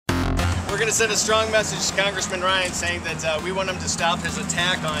We're going to send a strong message to Congressman Ryan saying that we want him to stop his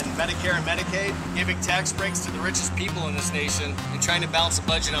attack on Medicare and Medicaid, giving tax breaks to the richest people in this nation, and trying to balance the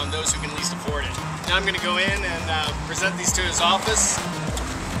budget on those who can least afford it. Now I'm going to go in and present these to his office.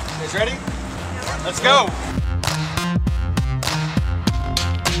 You guys ready? Let's go!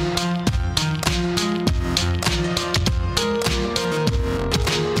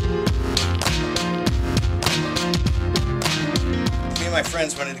 My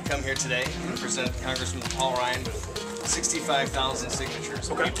friends wanted to come here today and present Congressman Paul Ryan with 65,000 signatures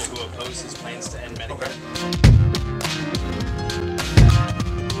of people who oppose his plans to end Medicare.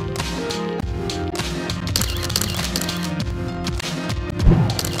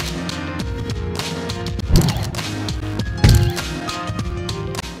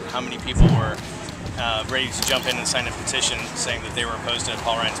 How many people were ready to jump in and sign a petition saying that they were opposed to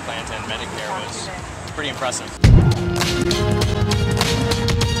Paul Ryan's plan to end Medicare was pretty impressive.